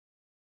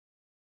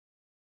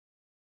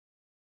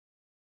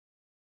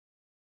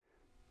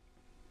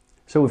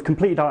So we've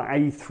completed our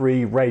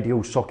A3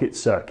 radial socket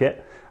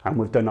circuit, and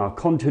we've done our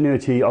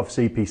continuity of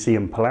CPC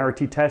and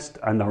polarity test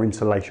and our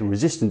insulation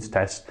resistance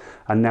test,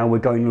 and now we're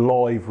going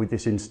live with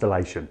this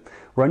installation.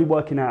 We're only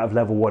working out of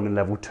level 1 and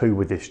level 2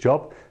 with this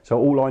job, so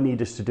all I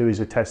need us to do is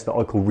a test that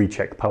I call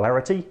recheck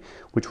polarity,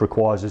 which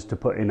requires us to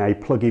put in a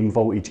plug-in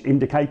voltage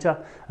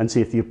indicator and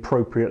see if the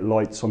appropriate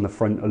lights on the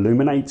front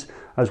illuminate,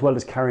 as well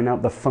as carrying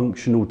out the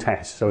functional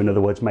test. So in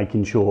other words,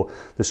 making sure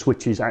the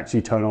switches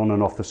actually turn on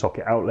and off the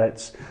socket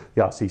outlets,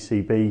 the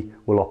RCCB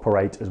will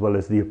operate, as well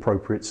as the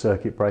appropriate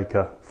circuit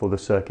breaker for the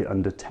circuit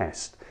under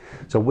test.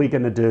 So we're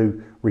going to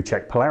do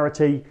recheck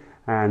polarity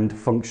and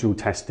functional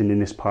testing in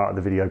this part of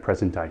the video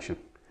presentation.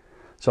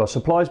 So our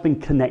supply has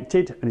been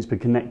connected, and it's been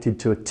connected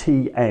to a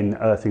TN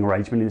earthing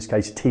arrangement, in this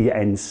case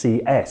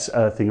TNCS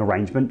earthing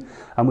arrangement,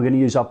 and we're going to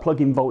use our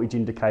plug-in voltage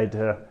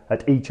indicator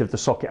at each of the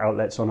socket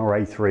outlets on our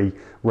A3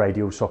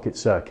 radial socket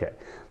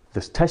circuit. The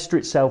tester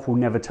itself will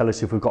never tell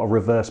us if we've got a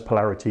reverse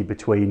polarity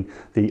between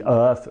the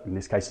earth, in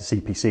this case the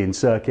CPC and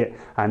circuit,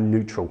 and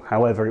neutral.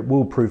 However, it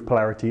will prove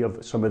polarity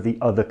of some of the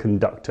other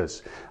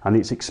conductors, and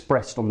it's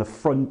expressed on the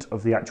front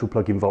of the actual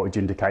plug-in voltage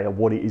indicator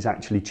what it is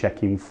actually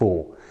checking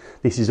for.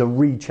 This is a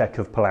recheck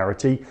of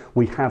polarity.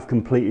 We have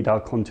completed our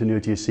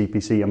continuity of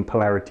CPC and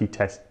polarity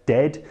test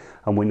dead,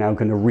 and we're now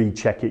going to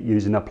recheck it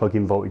using our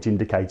plug-in voltage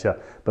indicator,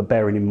 but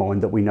bearing in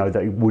mind that we know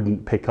that it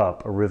wouldn't pick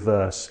up a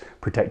reverse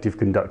protective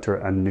conductor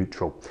and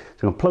neutral. So I'm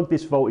going to plug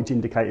this voltage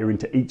indicator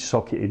into each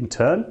socket in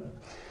turn.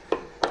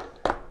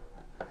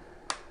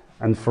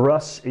 And for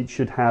us, it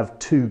should have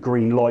 2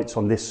 green lights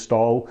on this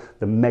style.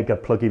 The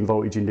Megger plug-in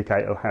voltage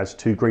indicator has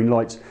 2 green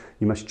lights.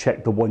 You must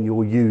check the one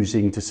you're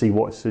using to see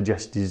what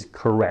suggested is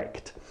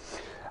correct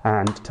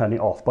and turn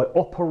it off. By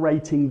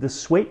operating the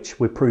switch,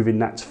 we're proving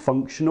that's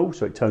functional,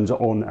 so it turns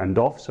it on and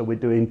off. So we're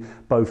doing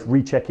both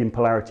rechecking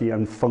polarity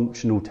and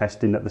functional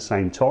testing at the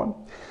same time.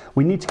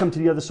 We need to come to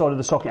the other side of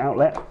the socket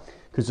outlet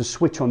because the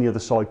switch on the other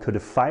side could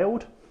have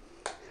failed.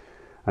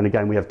 And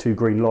again, we have 2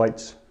 green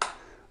lights.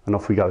 And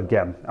off we go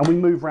again. And we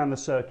move around the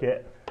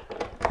circuit,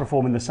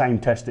 performing the same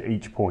test at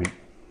each point.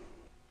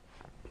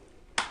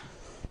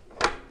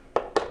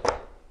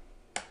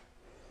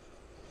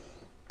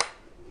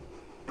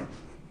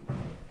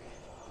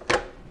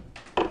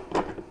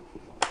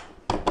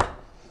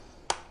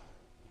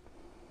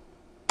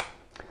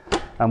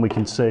 And we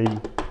can see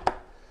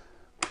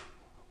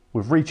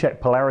we've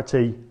rechecked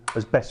polarity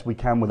as best we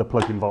can with a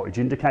plug-in voltage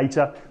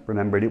indicator.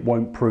 Remembering it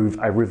won't prove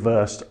a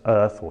reversed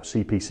earth or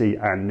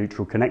CPC and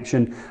neutral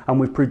connection. And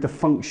we've proved the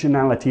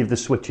functionality of the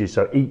switches,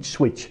 so each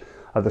switch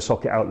of the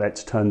socket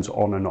outlets turns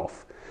on and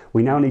off.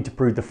 We now need to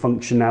prove the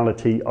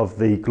functionality of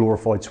the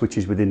glorified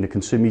switches within the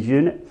consumer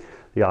unit,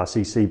 the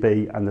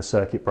RCCB and the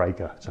circuit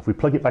breaker. So if we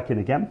plug it back in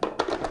again,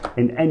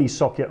 in any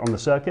socket on the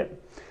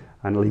circuit,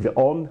 and leave it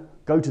on,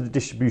 go to the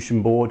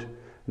distribution board,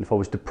 and if I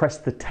was to press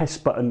the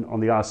test button on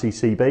the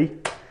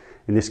RCCB,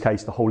 in this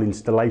case, the whole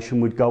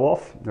installation would go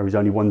off. There is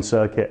only one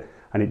circuit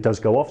and it does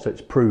go off, so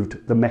it's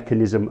proved the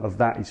mechanism of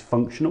that is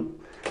functional,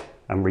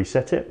 and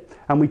reset it.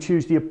 And we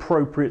choose the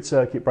appropriate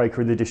circuit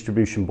breaker in the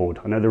distribution board.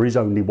 I know there is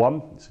only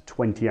one, it's a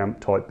 20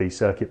 amp type B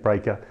circuit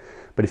breaker,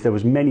 but if there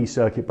was many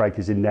circuit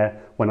breakers in there,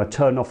 when I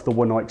turn off the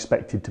one I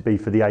expected to be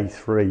for the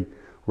A3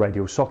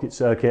 radial socket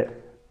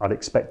circuit, I'd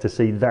expect to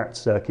see that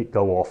circuit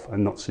go off,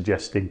 and not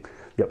suggesting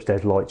the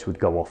upstairs lights would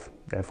go off.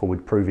 Therefore, we're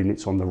proving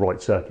it's on the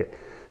right circuit.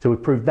 So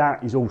we've proved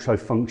that is also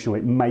functional.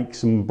 It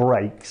makes and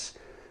breaks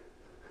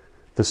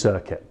the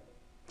circuit.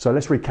 So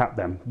let's recap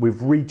them.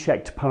 We've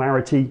rechecked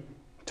polarity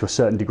to a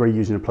certain degree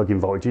using a plug-in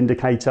voltage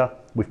indicator.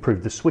 We've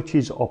proved the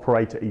switches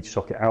operate at each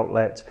socket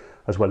outlet,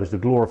 as well as the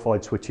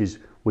glorified switches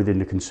within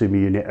the consumer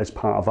unit as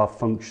part of our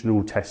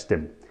functional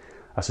testing.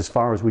 That's as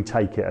far as we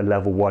take it at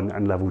level 1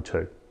 and level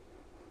 2.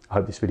 I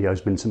hope this video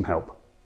has been some help.